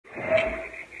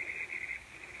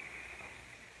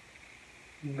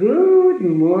Good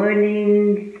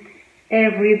morning,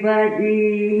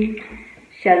 everybody.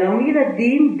 Shalom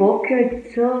ילדים, boker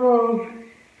tov.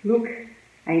 Look,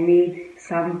 I made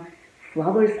some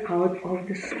flowers out of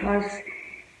the stars.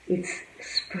 It's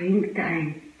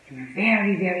springtime. A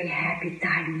very, very happy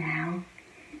time now.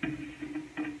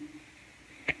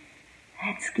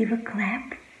 Let's give a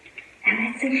clap and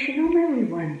let's say shalom,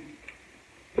 everyone.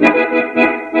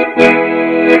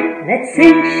 Let's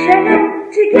sing shalom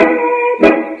together.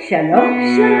 Shalom,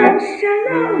 shalom,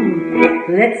 shalom.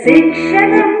 Let's sing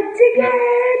shalom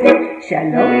together.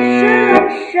 Shalom, shalom,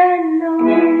 shalom.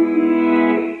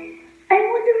 I'm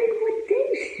wondering what day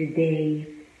is today.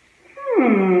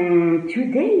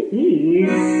 Today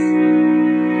is...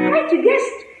 Right, you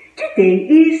guessed. Today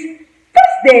is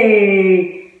Thursday.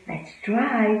 Let's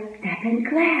try tap and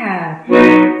clap.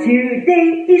 Today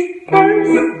is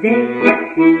Thursday.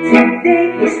 Today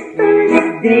is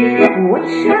Thursday. What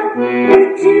shall we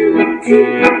do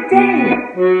today?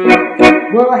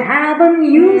 We'll have a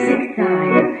music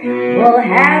time. We'll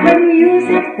have a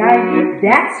music time.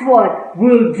 That's what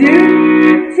we'll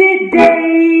do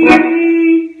today.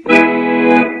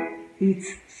 It's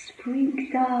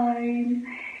springtime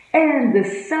and the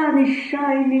sun is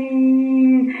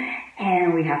shining.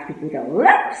 And we have to put a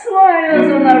lot of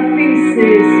smiles on our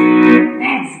faces.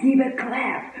 Let's give a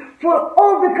clap for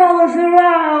all the colors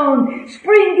around.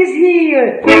 Spring is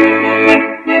here.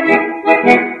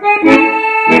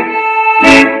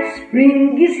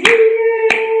 Spring is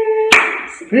here.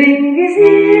 Spring is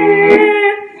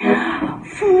here.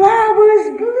 Flowers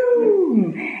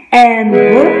bloom and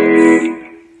birds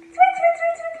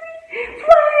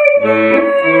fly.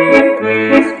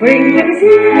 Spring is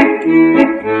here.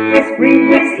 Spring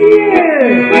is here.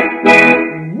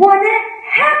 What a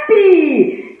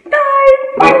happy time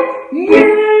of year!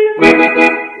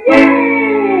 Yay!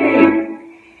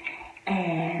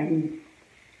 And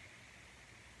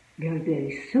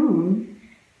very soon,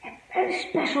 a very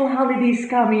special holiday is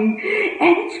coming,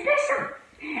 and it's Pesach.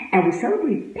 And we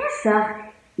celebrate Pesach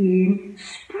in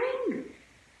spring.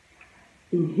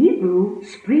 In Hebrew,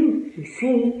 spring, we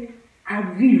say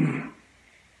Aviv.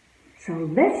 So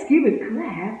let's give a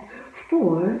clap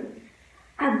for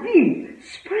Aviv,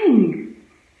 spring.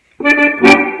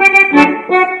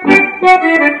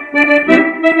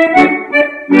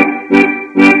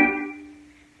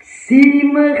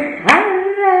 Simcha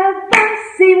Rabba,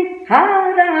 Simcha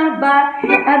Rabba,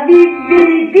 Aviv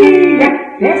הגיע,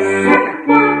 פסח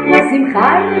בא. Simcha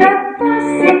Rabba,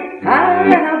 Simcha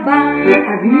Rabba,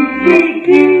 Aviv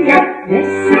הגיע,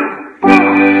 פסח בא.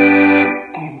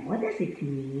 And what does it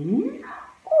mean?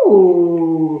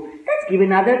 Oh, let's give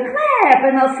another clap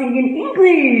and I'll sing in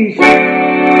English.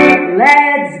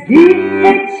 Let's give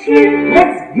a cheer,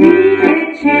 let's give a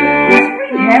cheer.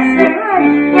 Spring has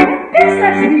arrived and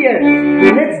Pesach's here.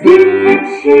 Let's give a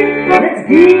cheer, let's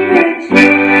give a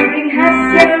cheer. Spring has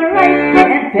arrived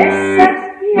and Pesach's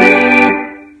here.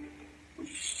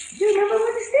 Do you remember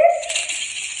what is this?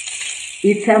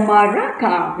 It's a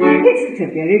maraca. It's a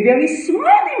very, very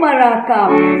smiley maraca.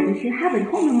 If you have at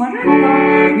home a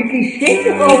maraca, you can shake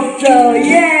it also.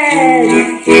 Yes!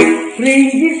 Spring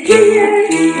is here.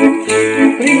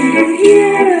 Spring is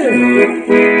here.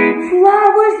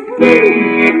 Flowers bloom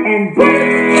and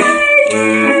birds fly.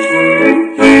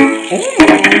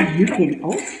 And you can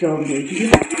also make your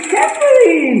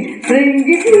tambourine. Spring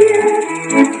is here.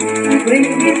 Spring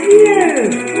is here.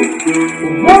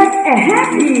 What a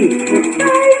happy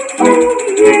time of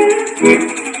year!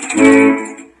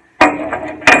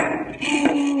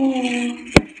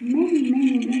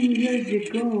 Many years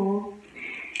ago,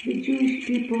 the Jewish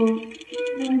people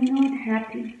were not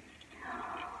happy.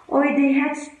 Or they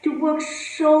had to work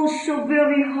so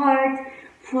very hard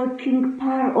for King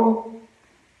Paro.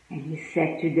 And he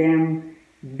said to them,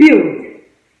 build,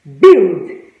 build,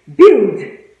 build.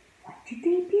 What did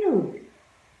they build?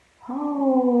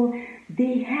 Oh,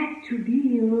 they had to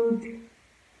build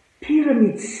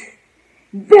pyramids,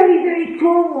 very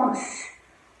tall ones.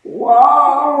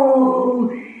 Wow!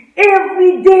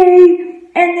 Every day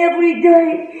and every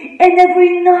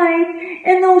night,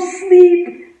 and no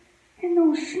sleep, and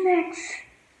no snacks,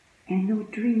 and no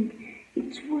drink.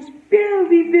 It was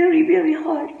very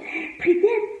hard.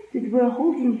 Pretend that we're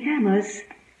holding hammers,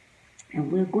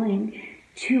 and we're going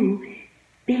to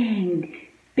bang,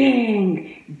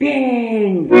 bang,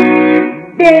 bang,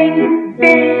 bang,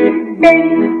 bang,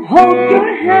 bang. Hold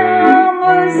your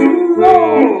hammers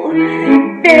low.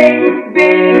 Bang,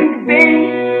 bang, bang.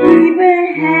 Give a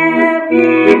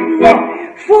heavy blow.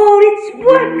 For it's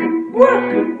work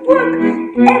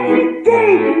every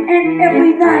day and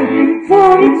every night. For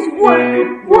it's work.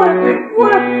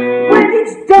 When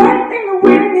it's dark and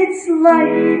when it's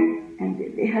light. And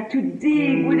then they had to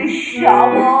dig with a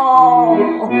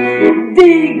shovel.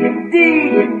 Dig,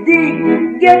 dig,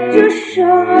 dig. Get your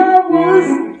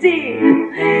shovels, dig.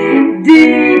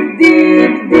 Dig,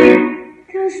 dig, dig.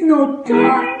 There's no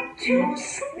time to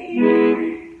sleep.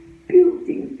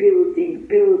 Building, building,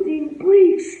 building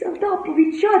bricks on top of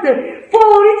each other.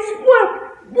 For it's work,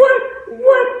 work,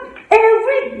 work.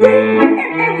 Every day and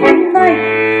every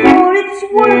night. For it's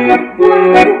work,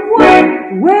 work, work.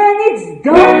 When it's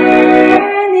dark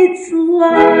and it's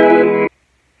light.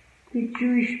 The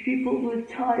Jewish people were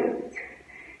tired,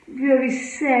 very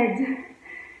sad,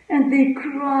 and they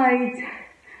cried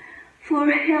for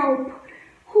help.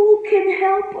 Who can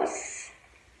help us?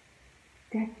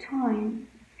 That time,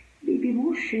 baby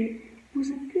Moshe was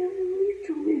a very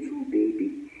little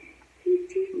baby. He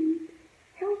didn't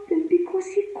help them because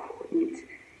he couldn't.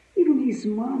 Even his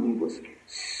mommy was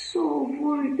so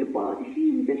worried about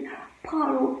him that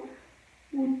Paro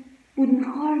wouldn't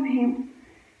harm him.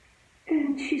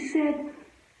 And she said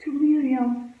to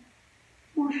Miriam,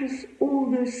 Moshe's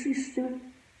older sister,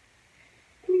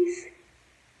 please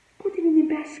put him in a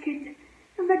basket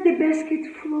and let the basket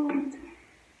float.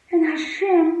 And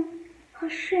Hashem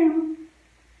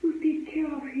will take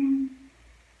care of him.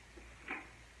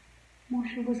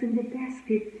 Moshe was in the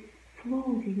basket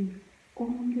floating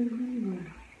on the river.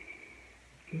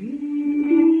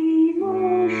 Baby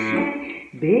Moshe,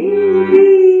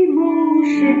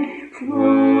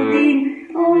 floating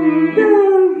on the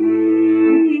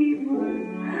river.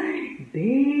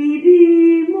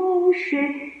 Baby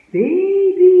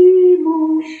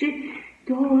Moshe,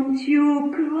 don't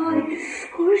you cry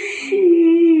or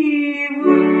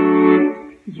shiver.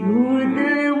 You're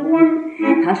the one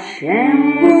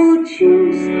Hashem will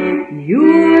choose.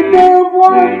 You're the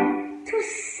one to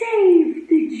save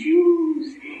the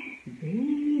Jews.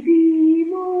 Baby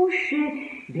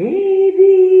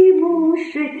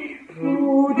Moshe,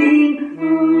 floating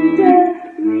on the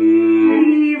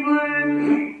river.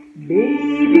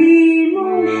 Baby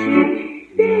Moshe,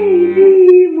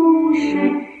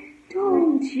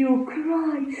 don't you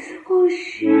cry or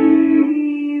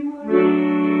shiver.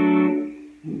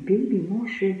 And baby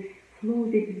Moshe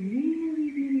floated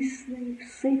very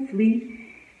safely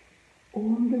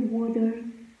on the water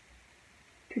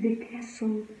to the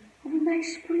castle of a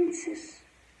nice princess.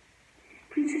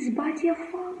 Princess Batia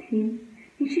found him,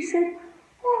 and she said,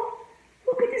 oh,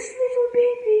 look at this little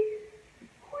baby.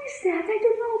 Who is that? I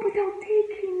don't know, but I'll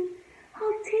take him.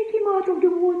 I'll take him out of the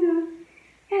water,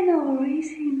 and I'll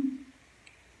raise him.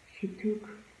 She took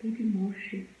baby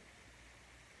Moshe.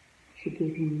 She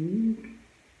gave him milk.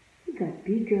 He got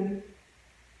bigger.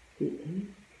 He ate,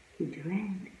 he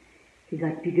drank. He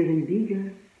got bigger and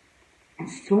bigger, and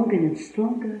stronger.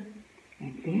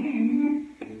 And then,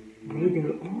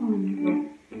 later on,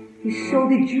 he saw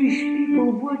the Jewish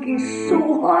people working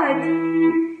so hard.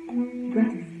 He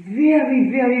got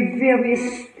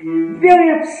very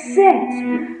upset.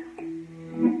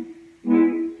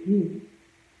 He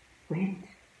went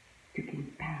to King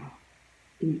Pharaoh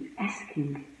and asked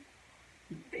him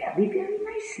very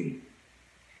nicely.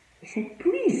 He said,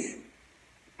 please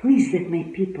let my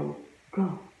people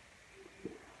go.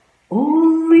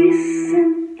 Oh,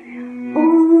 listen, King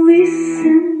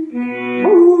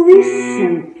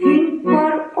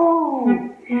Pharaoh.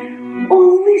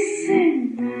 Oh,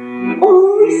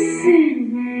 listen,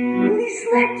 please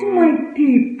let my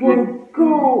people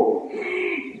go.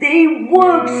 They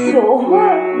work so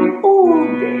hard all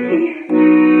day.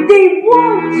 They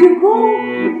want to go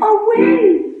away.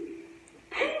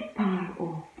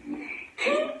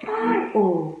 King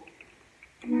Pharaoh,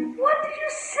 what do you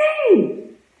say?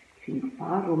 King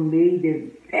Pharaoh made a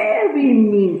very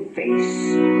mean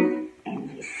face,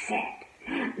 and he said,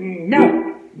 No,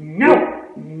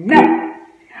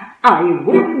 I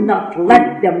will not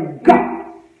let them go.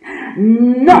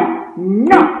 No,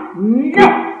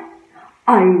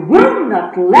 I will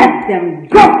not let them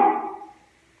go.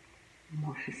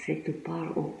 Moshe said to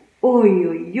Pharaoh, Oi,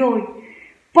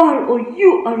 Pharaoh,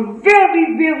 you are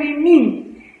very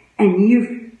mean, and if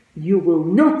you will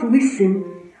not listen,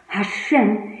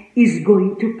 Hashem is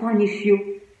going to punish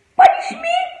you. Punish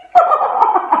me?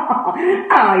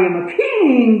 I am a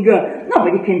king.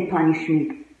 Nobody can punish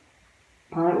me.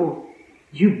 Pharaoh,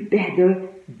 you better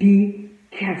be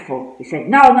careful. He said,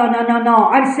 No.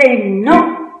 I'm saying no.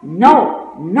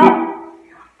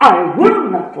 I will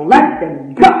not let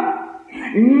them go.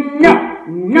 No.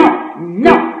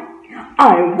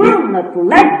 I will not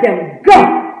let them go.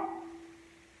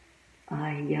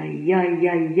 Ay.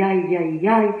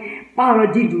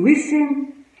 Pharaoh did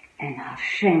listen, and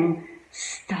Hashem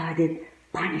started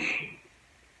punishing.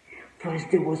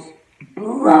 First there was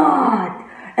blood,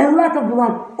 a lot of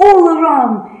blood all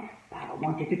around. Paro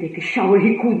wanted to take a shower,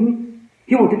 he couldn't.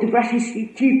 He wanted to brush his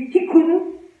teeth, he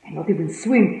couldn't. And not even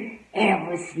swim.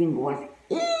 Everything was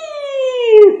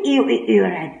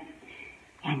red.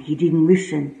 And he didn't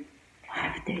listen.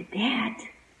 After that,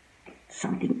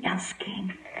 something else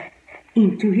came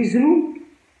into his room.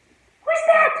 Who's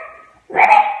that?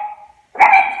 Rabbit!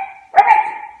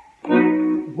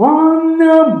 One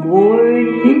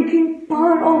morning, King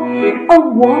Paro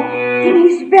awoke in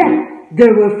his bed.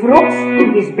 There were frogs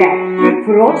in his bed,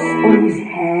 frogs on his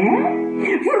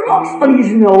head, frogs on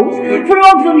his nose,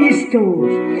 frogs on his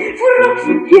toes, frogs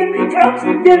here, frogs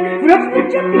there, frogs were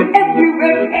jumping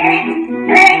everywhere.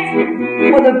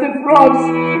 One of the frogs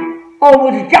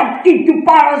almost jumped into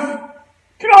Paro's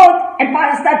throat, and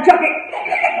Paro started jumping.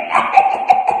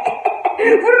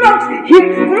 Frogs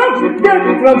here, frogs there,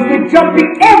 frogs were jumping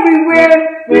everywhere.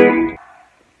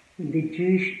 The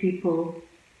Jewish people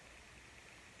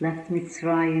left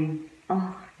Mitzrayim.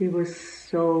 Oh, they were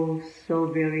so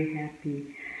very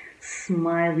happy,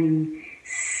 smiling,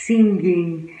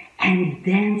 singing, and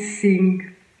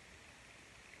dancing.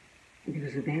 There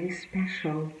was a very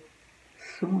special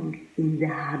song in the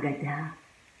Haggadah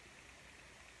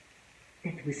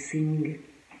that we sing.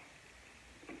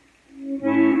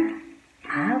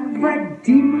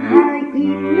 Avadim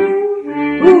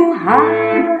ha'inu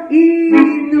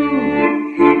ha'inu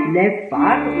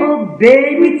לפרעה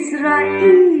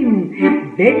במצרים,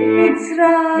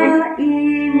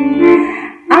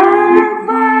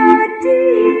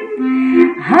 עבדים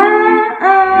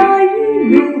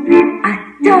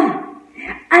היינו,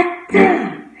 אתה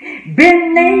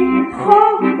בני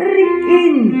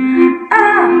חורין,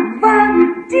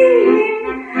 עבדים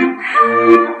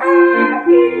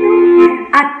היינו,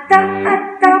 אתה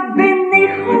בני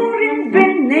חורין.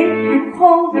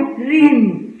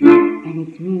 And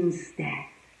it means that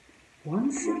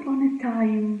once upon a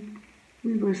time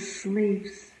we were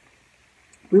slaves.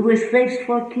 We were slaves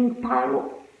for King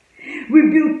Paro. We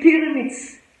built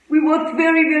pyramids. We worked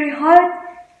very hard,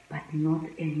 but not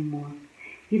anymore.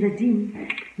 Yiladim,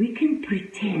 we can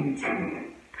pretend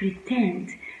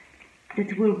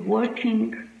that we're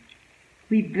working.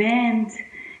 We bend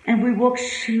and we walk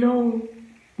slow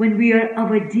when we are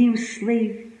Avadim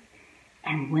slave.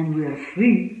 And when we are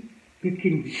free, you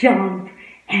can jump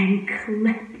and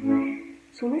clap.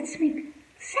 So let's make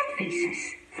sad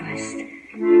faces first.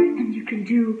 And you can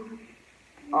do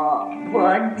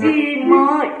Avadim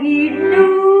ha'inu.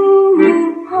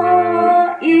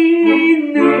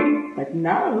 But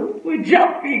now we're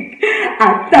jumping.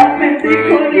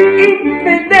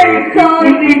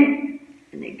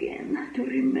 And again to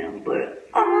remember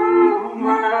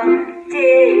Avadim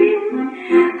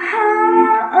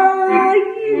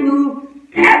ha'inu.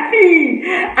 Happy!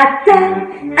 Ata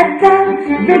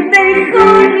b'nei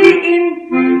chorim.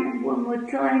 One more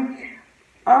time.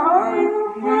 Avadim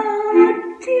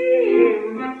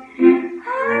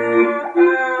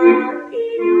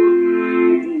ha'inu.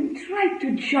 Try to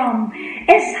jump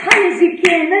as high as you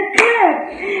can and clap.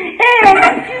 And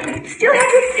you still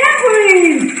have your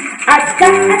tambourine. Ata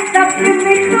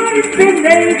b'nei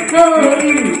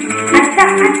chorim. Ata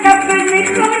b'nei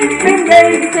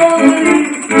chorim.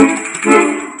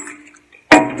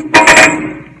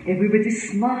 Everybody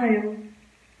smile.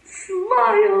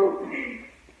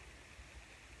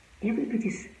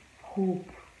 Everybody's hope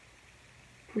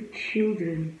for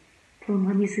children, for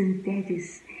mummies and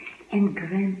daddies, and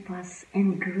grandpas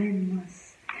and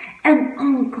grandmas, and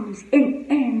uncles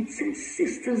and aunts and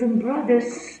sisters and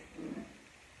brothers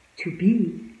to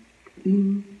be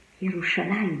in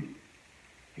Yerushalayim.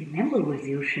 Remember what's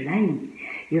Yerushalayim?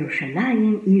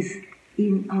 Yerushalayim is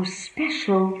in our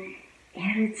special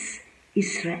Eretz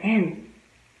Israel.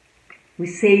 We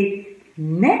say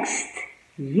next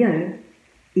year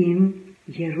in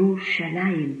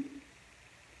Yerushalayim.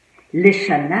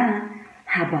 Leshana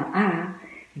haba'a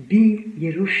bi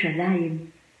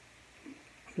Yerushalayim.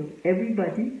 So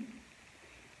everybody,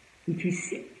 if you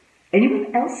see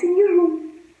anyone else in your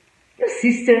room, your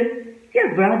sister,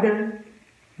 your brother,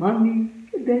 mommy,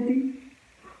 your daddy,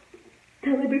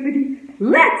 tell everybody,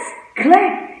 let's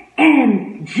clap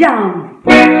and jump.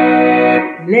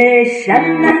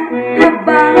 Leshana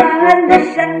haba,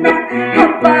 leshana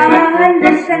haba,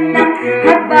 leshana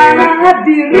haba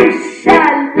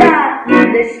b'Yerushalayim.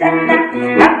 Leshana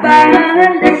haba,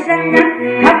 leshana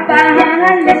haba,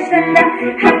 leshana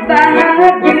haba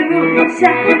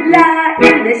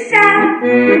b'Yerushalayim.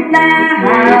 Leshana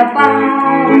haba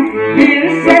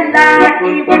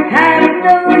b'Yerushalayim.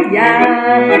 Hallelujah.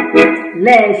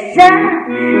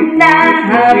 לשנה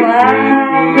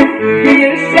הבאה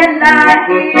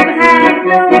בירושלים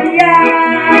הבנויה.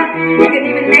 You can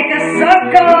even make a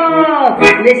circle.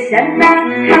 לשנה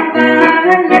הבאה,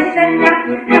 לשנה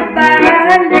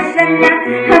הבאה, לשנה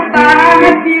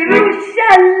הבאה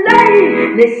בירושלים.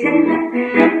 לשנה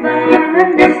הבאה,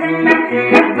 לשנה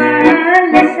הבאה,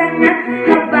 לשנה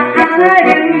הבאה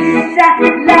בירושלים.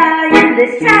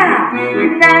 לשנה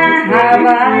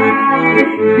הבאה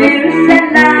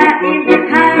בירושלים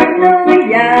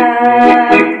הבנויה.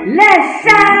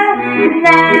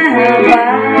 לשנה הבאה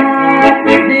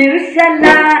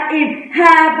בירושלים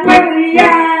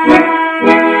הבנויה.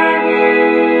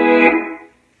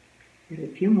 There are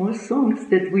a few more songs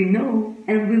that we know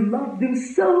and we love them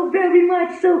so very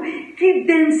much, so keep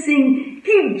dancing,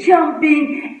 keep jumping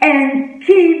and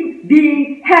keep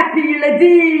being happy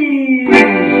ילדים.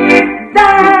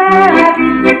 דוד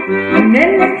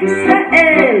מלך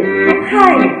ישראל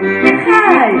חי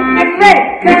חי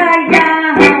וקיים.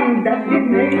 דוד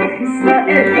מלך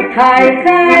ישראל חי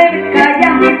חי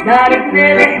וקיים. דוד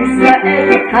מלך ישראל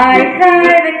חי חי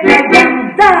וקיים.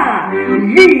 דוד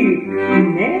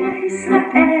מלך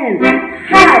ישראל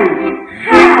חי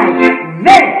חי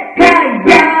וקיים.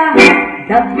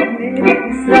 דוד מלך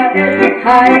ישראל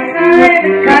חי חי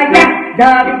וקיים.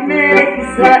 דוד מלך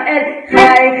ישראל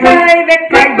חי חי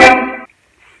וקיים.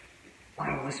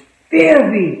 Pharaoh was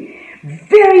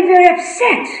very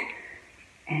upset.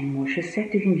 And Moshe said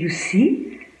to him, you see,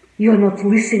 you're not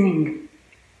listening.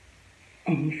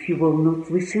 And if you will not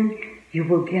listen, you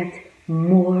will get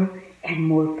more and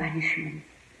more punishment.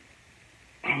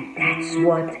 And that's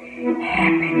what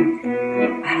happened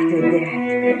after that.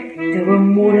 There were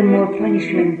more and more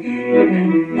punishment.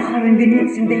 And Pharaoh and the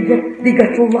Mitzrim, they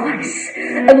got lice.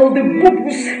 And all the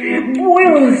bubbles,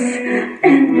 boils.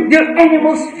 And their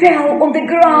animals fell on the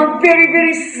ground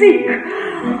very sick.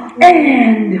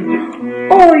 And,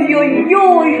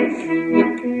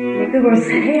 there was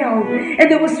hail. And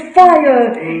there was fire.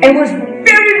 And it was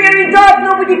very dark.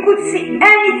 Nobody could see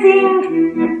anything.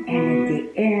 And at the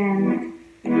end,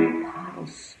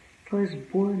 Pharaoh's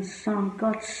firstborn son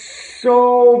got so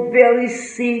very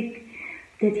sick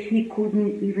that he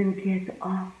couldn't even get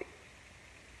up.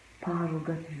 Pharaoh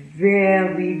got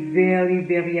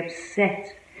very upset.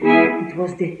 It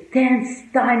was the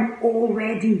 10th time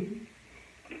already.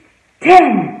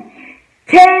 10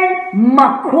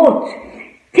 makot,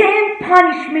 10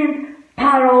 punishment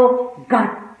Pharaoh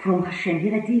got from Hashem.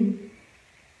 Yeladim,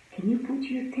 can you put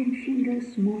your 10 fingers,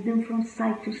 move them from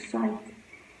side to side?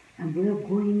 And we're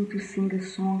going to sing a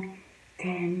song,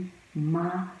 10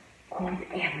 makot,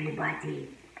 everybody.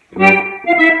 10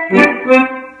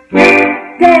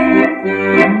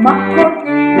 makot,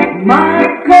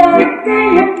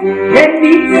 10, the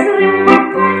Mitzrim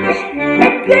makot,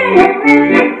 again,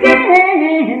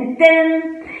 10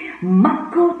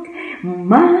 makot,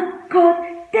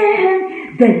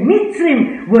 10, the Mitzrim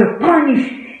were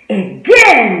punished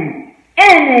again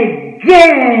and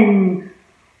again.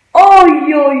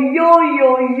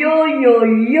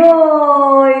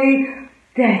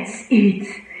 That's it.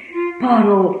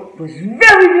 Pharaoh was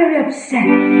very upset.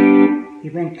 He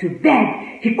went to bed.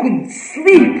 He couldn't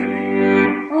sleep.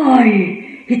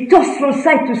 He tossed from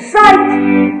side to side.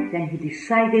 Then he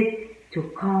decided to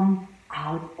come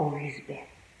out of his bed.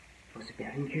 He was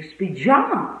wearing his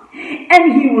pajama. And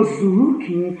he was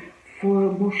looking for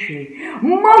Moshe.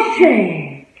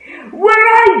 Moshe! Where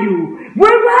are you?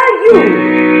 Where are you?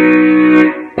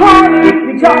 Pharaoh in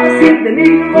pajamas in the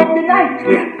middle of the night.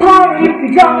 Pharaoh in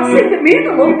pajamas in the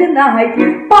middle of the night.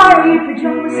 Pharaoh in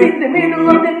pajamas in the middle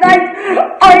of the night.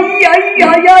 Ay.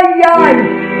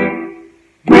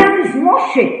 Where is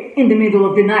Moshe in the middle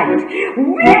of the night?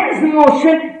 Where is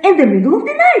Moshe in the middle of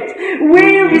the night?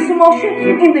 Where is Moshe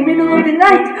in the middle of the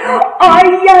night? Ay.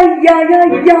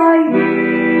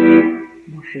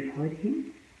 Moshe heard him.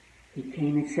 He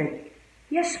came and said,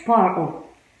 yes, Pharaoh,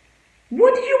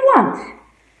 what do you want?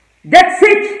 That's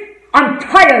it, I'm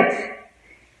tired.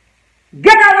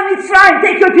 Get out of Mitzrayim,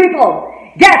 take your people.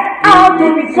 Get out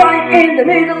of Mitzrayim in the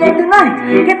middle of the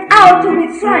night. Get out of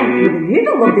Mitzrayim in the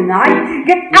middle of the night.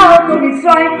 Get out of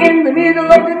Mitzrayim in the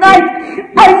middle of the night.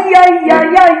 Ay.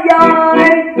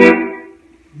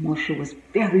 Moshe was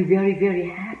very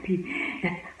happy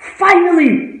that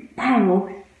finally Pharaoh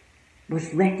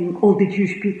was letting all the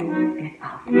Jewish people get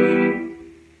out.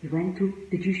 He went to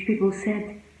the Jewish people and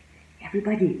said,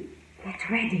 everybody,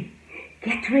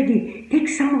 get ready, take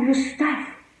some of your stuff,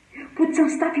 put some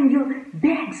stuff in your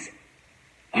bags,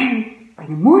 and by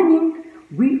the morning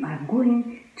we are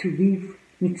going to leave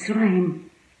Mitzrayim.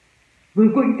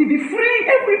 We're going to be free,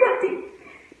 everybody.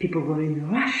 People were in a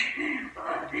rush.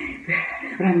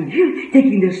 running here,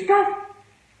 taking their stuff.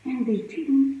 And they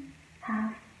didn't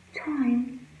have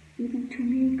time even to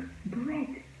make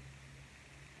bread.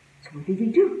 So what did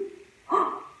they do?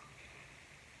 Oh,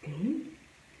 they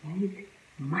made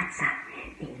matzah.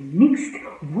 They mixed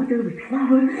water with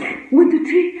flour. 1, 2,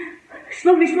 3.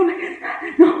 Slowly, slowly.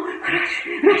 No, rush.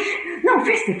 No,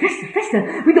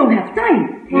 faster. We don't have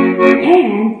time.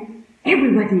 And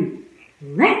everybody,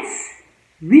 let's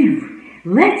leave.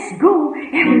 Let's go,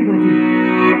 everybody.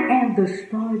 And they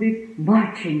started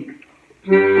marching.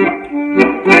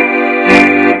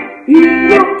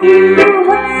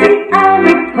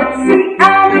 Hotzi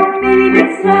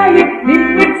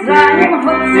Mitzrayim,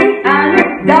 Hotzi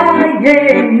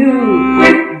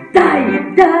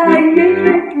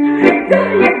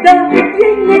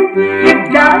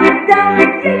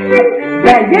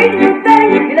Dayenu,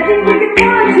 Dayenu, we can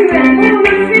march you and move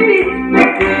your feet.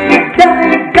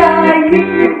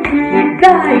 Dayenu.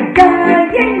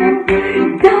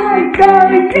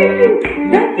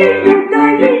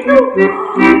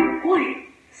 Boy,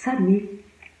 suddenly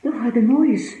they heard a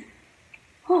noise.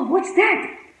 Oh, what's that?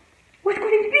 What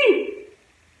could it be?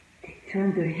 They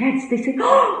turned their heads. They said,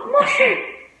 oh, Moshe,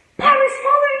 Paro is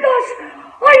following us.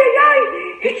 Ay,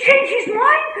 he changed his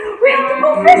mind. We have to go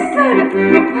faster.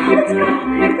 Oh, let's go.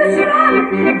 Let's run.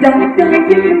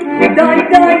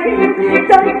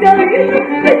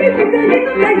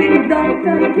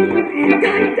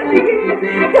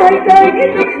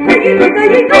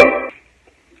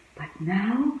 But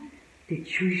now the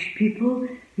Jewish people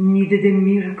needed a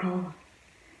miracle.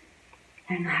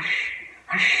 And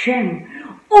Hashem,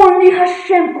 only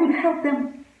Hashem could help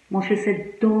them. Moshe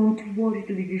said, don't worry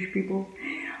to the Jewish people.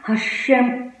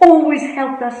 Hashem always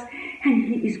helped us, and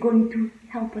He is going to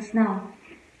help us now.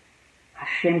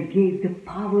 Hashem gave the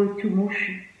power to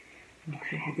Moshe.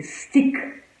 Moshe had a stick.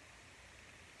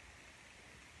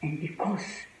 And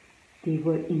because they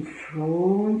were in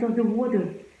front of the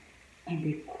water, and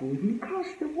they couldn't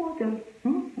cross the water,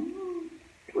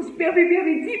 it was very,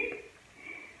 very deep.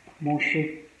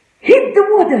 Moshe hit the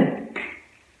water,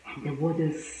 and the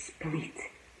water split.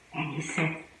 And he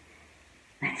said,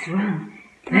 let's run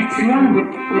as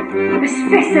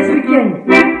fast as we can.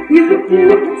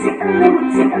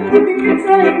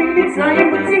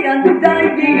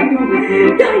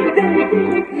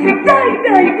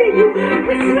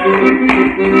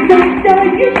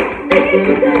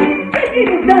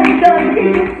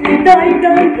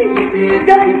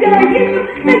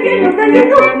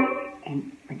 And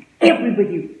when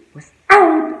everybody was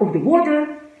out of the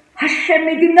water, Hashem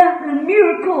made another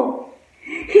miracle.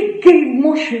 He gave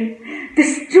Moshe the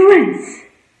strength.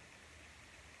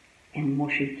 And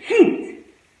Moshe hid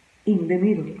in the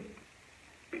middle.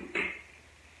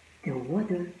 The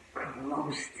water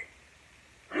closed.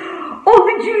 All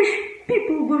the Jewish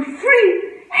people were free,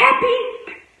 happy.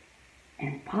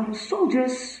 And Paro's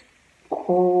soldiers,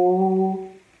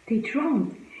 they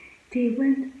drowned. They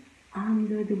went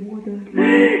under the water.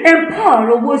 And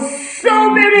Paro was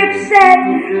so very upset.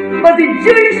 But the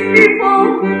Jewish people,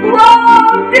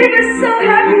 wow, they were so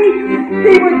happy.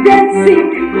 They were dancing,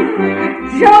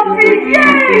 jumping,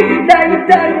 yay!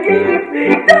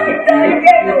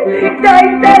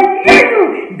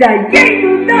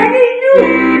 Dayenu.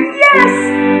 Yes,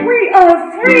 we are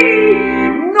free.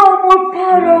 No more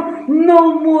Paro, no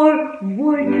more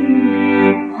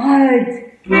working hard.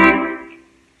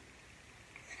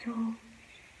 So,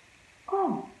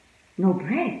 no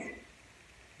bread,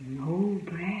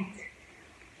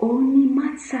 only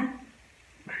matzah.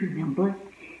 Remember,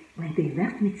 when they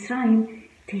left Mitzrayim,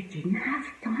 they didn't have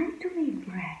time to make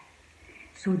bread.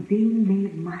 So they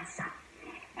made matzah.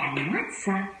 And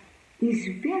matzah is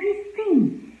very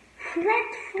thin,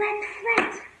 flat.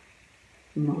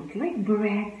 Not like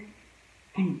bread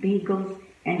and bagels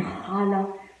and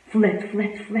challah,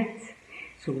 flat.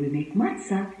 So we make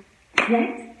matzah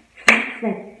flat.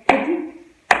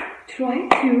 Try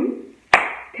to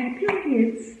tap your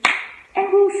heads and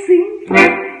we'll sing.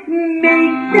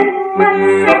 Make the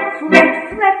matzah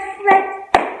flat.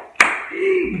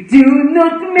 Do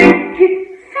not make it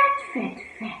fat.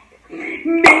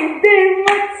 Make the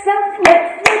matzah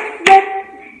flat.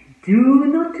 Do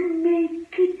not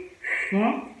make it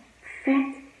fat.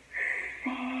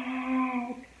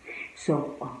 So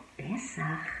on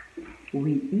Pesach,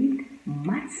 we eat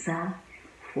matzah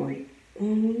for 8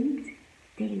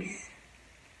 days.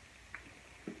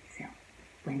 So,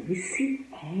 when we sit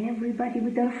everybody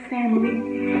with our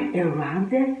family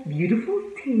around a beautiful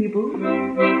table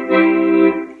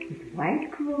with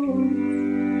white clothes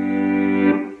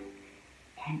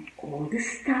and all the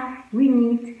stuff we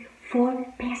need for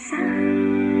Pesach,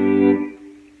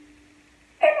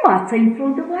 and matzah in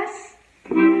front of us.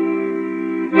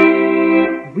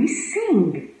 We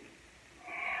sing.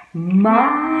 מה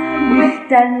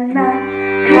נשתנה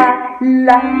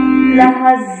הלילה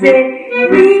הזה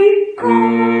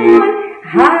מכל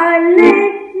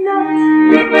הלילות,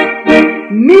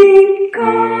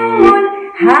 מכל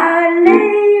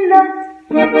הלילות,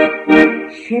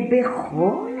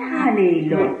 שבכל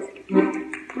הלילות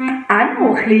אנו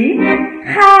אוכלים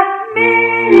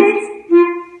חמץ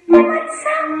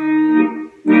ומצה,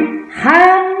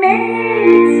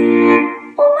 חמץ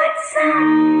ומצה.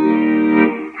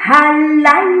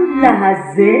 הלילה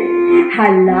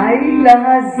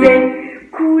הזה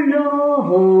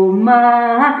כולו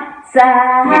מצה,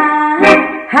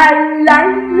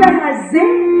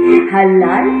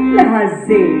 הלילה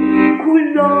הזה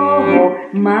כולו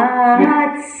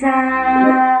מצה.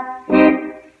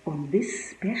 On this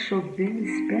special, very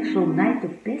special night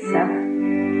of Pesach,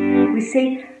 we say,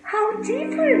 how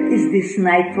different is this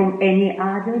night from any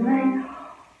other night?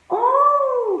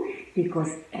 Oh,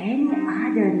 because any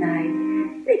other night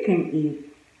we can eat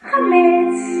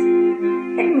chametz.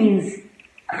 It means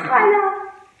challah,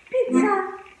 pizza,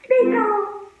 bagel,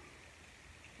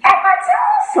 and matzah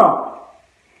also.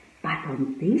 But on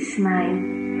this night,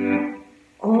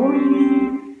 only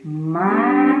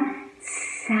matzah.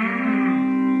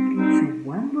 So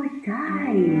one more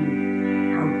time,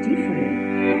 how different.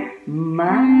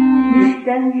 מה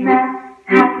נשתנה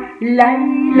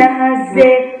הלילה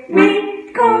הזה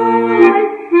מכל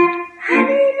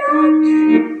הלילות,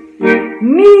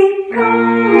 מכל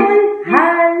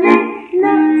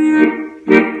הלילות,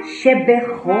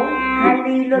 שבכל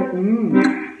הלילות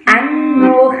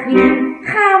אנו אוכלים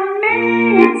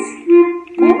חמץ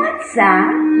ומצה,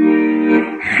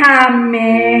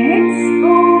 חמץ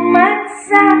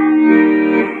ומצה.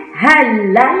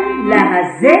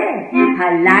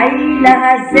 הלילה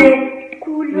הזה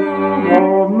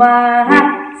כולו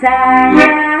מצה,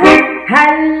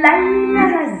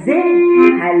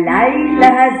 הלילה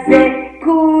הזה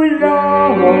כולו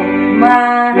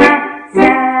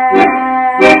מצה.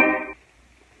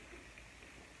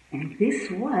 And this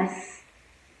was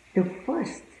the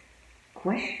first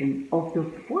question of the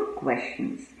 4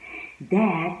 questions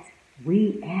that we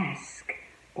ask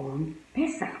on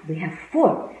Pesach. We have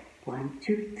 4. 1,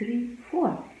 2, 3,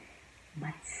 4.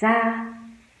 Matzah,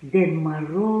 then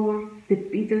maror, the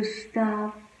bitter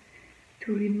stuff,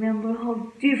 to remember how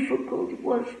difficult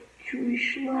was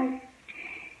Jewish life.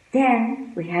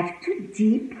 Then we have to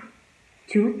dip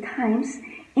 2 times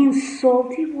in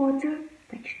salty water,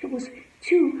 vegetables,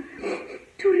 to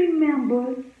remember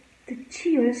the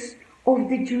tears of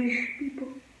the Jewish people.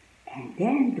 And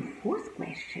then the 4th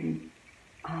question,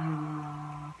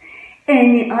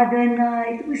 any other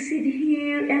night we sit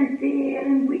here and there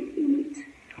and we eat,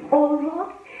 all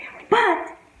right, but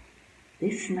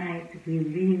this night we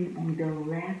lean on the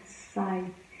left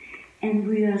side and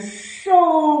we are so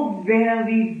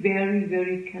very, very,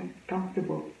 very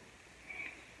comfortable.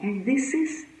 And this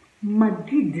is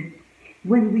Magid,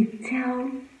 when we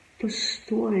tell the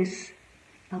stories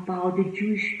about the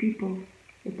Jewish people,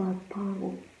 about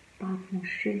Paro, about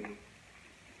Moshe.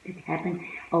 It happened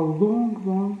a long,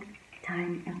 long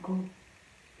time ago.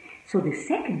 So the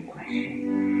second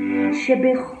question,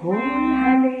 שבכל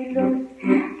הלילות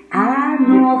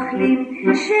אנו אוכלים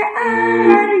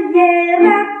שאר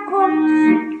ירקות,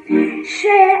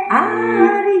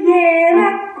 שאר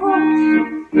ירקות.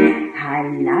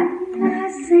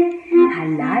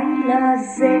 הלילה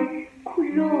הזה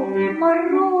כולו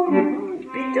מרור,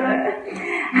 bitter.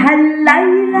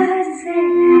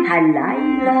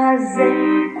 הלילה הזה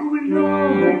כולו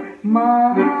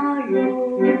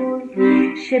מרור,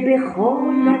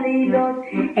 שבכל הלילות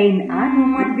אין אנו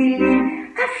מגבילים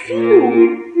אפילו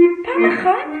פעם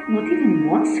אחת, not even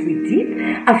once we dip,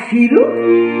 אפילו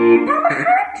פעם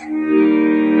אחת.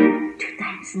 2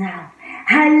 times now.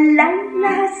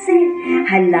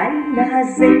 הלילה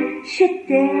הזה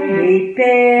שתי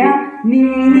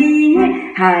פעמים,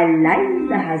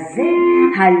 הלילה הזה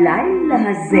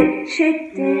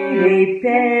שתי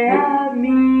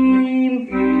פעמים.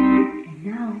 And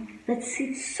now let's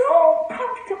sit so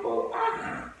comfortable.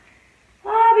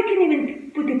 We can even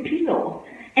put a pillow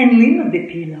and lean on the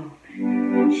pillow.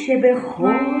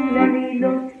 שבכל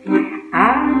הלילות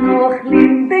אנו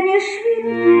אוכלים בין יושבים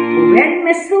ובין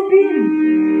מסובים,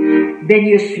 בין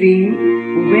יושבים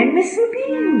ובין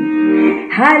מסובים.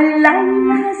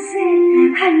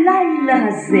 הלילה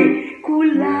הזה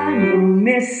כולנו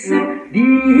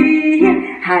מסובים,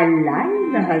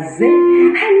 הלילה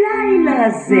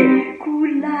הזה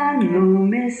כולנו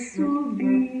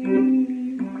מסובים.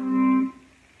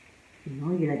 נו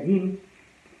ילדים,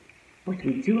 what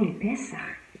we do on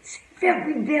Pesach, it's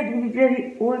very, very,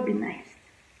 very organized.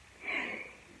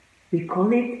 We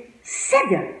call it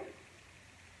Seder.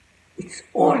 It's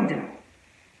order.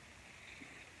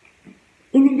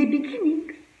 And in the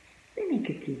beginning, we make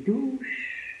a kiddush.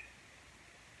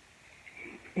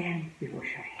 Then we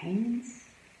wash our hands.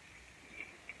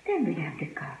 Then we have the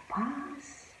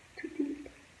karpas to dip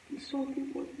in salty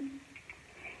water.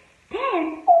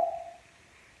 Then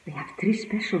we have 3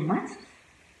 special matzahs.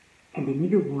 And the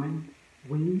middle one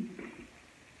we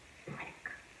break.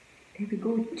 Then we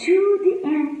go to the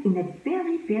end in a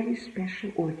very, very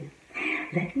special order.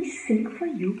 Let me sing for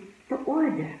you the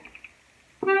order.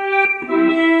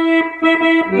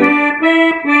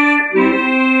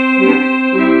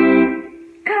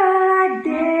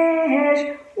 Kadesh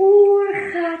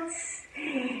urchatz,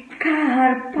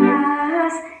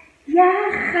 karpas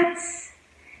yachatz,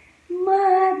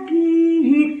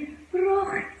 magid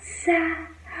rochza,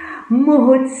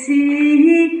 motzi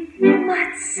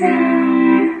matzah,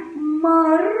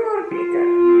 maror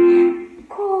bitter,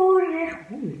 korech,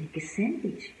 like a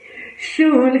sandwich,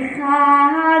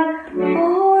 shulchan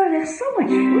orech, so much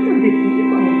food on the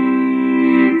table,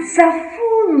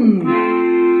 safun,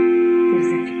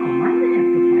 there's a command we have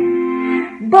to find,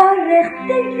 barech,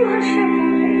 thank you Hashem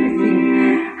for everything,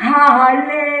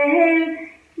 halel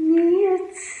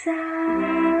nitzah.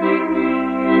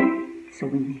 So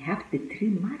when we have the 3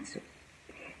 matzot,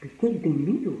 we take the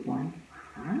middle one,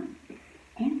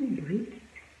 and we break it.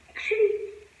 Actually,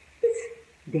 it's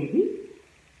Daddy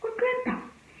or Grandpa.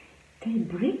 They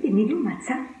break the middle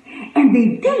matzah, and they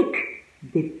take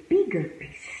the bigger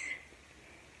piece.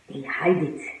 They hide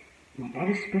it in a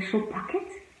very special pocket.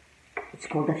 It's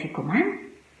called a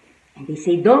fikoman. And they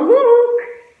say, don't look,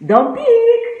 don't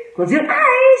peek, close your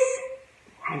eyes.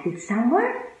 Hide it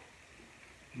somewhere.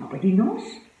 Nobody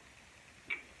knows.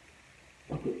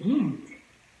 At the end,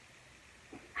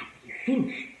 after you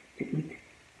finish to eat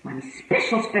one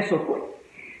special food,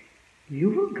 you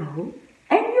will go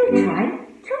and you'll try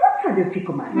to look for the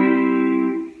fikoman.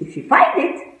 If you find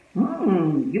it,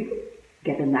 you will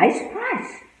get a nice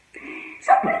prize.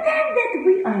 So pretend that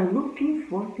we are looking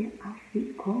for the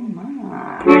afikoman.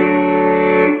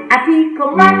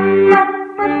 Afikoman,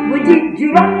 where did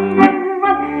you run?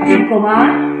 Afikoman,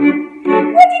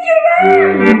 where did you run?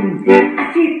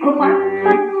 Afikoman,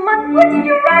 where did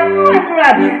you run?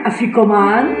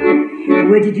 Afikoman,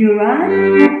 where did you run?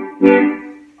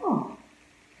 Oh,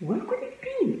 where could it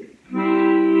be?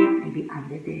 Maybe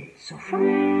under the sofa,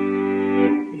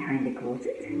 behind the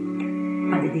closet,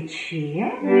 under the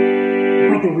chair,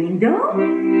 by the window.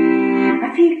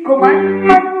 Afikoman,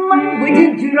 where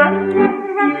did you run?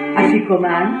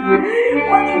 Afikoman,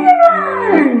 where did you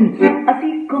run?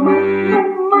 Afikoman,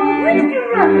 where did you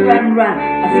run?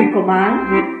 Afikoman,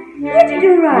 where did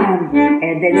you run?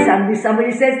 And then suddenly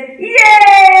somebody says,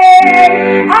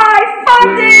 yay! I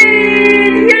found it!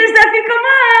 Here's the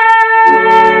Afikoman!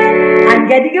 I'm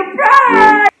getting a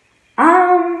prize!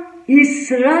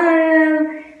 Israel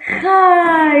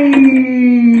Chai!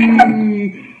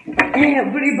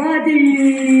 Everybody!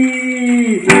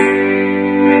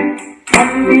 Israel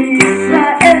Chai!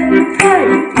 Israel Chai!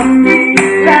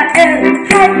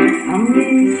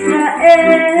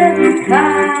 Israel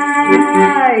Chai!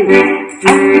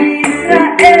 Israel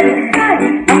Chai!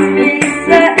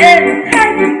 Israel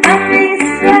Chai!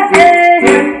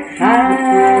 Israel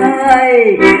Chai!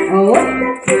 Oh,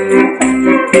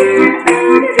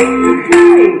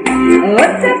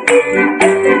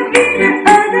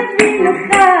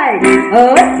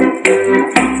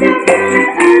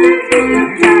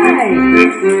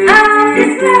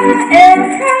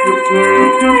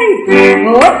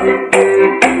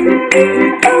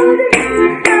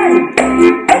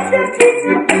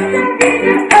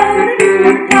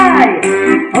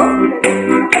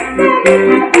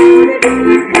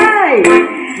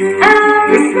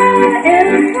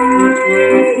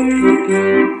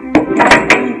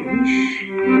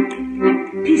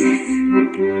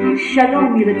 Shalom,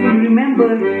 you remember,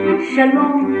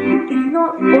 Shalom is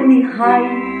not only high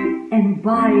and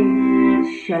by.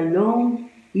 Shalom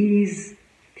is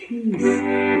peace.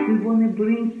 We want to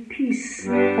bring peace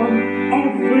on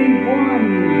everyone.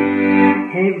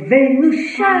 Hevenu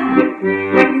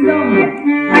shalom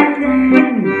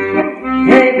alechem.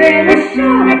 Hevenu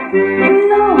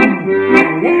shalom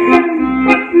alechem.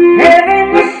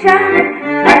 Hevenu shalom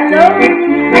alechem.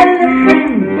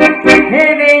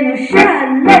 Hevenu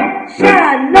shalom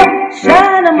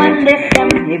alechem.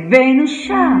 Hevenu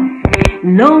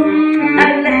shalom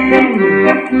alechem.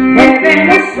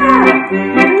 Hevenu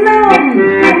shalom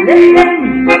alechem.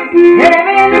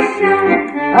 Hevenu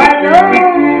shalom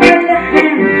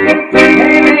alechem.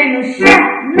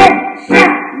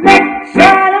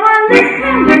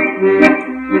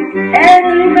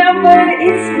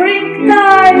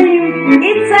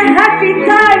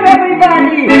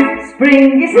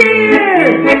 is here!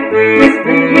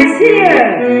 Spring is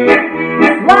here!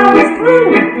 Flowers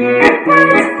bloom and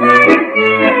birds fly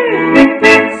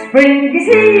near! Spring is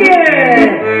here!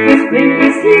 Spring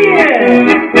is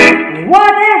here!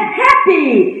 What a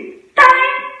happy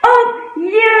time of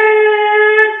year!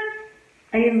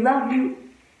 I love you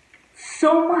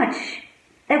so much,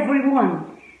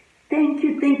 everyone. Thank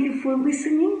you for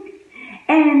listening.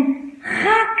 And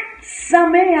Chag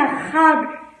Sameach,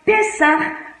 Chag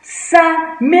Pesach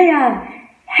Sameach.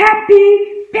 Happy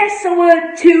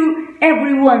Pesach to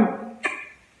everyone.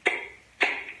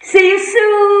 See you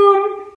soon.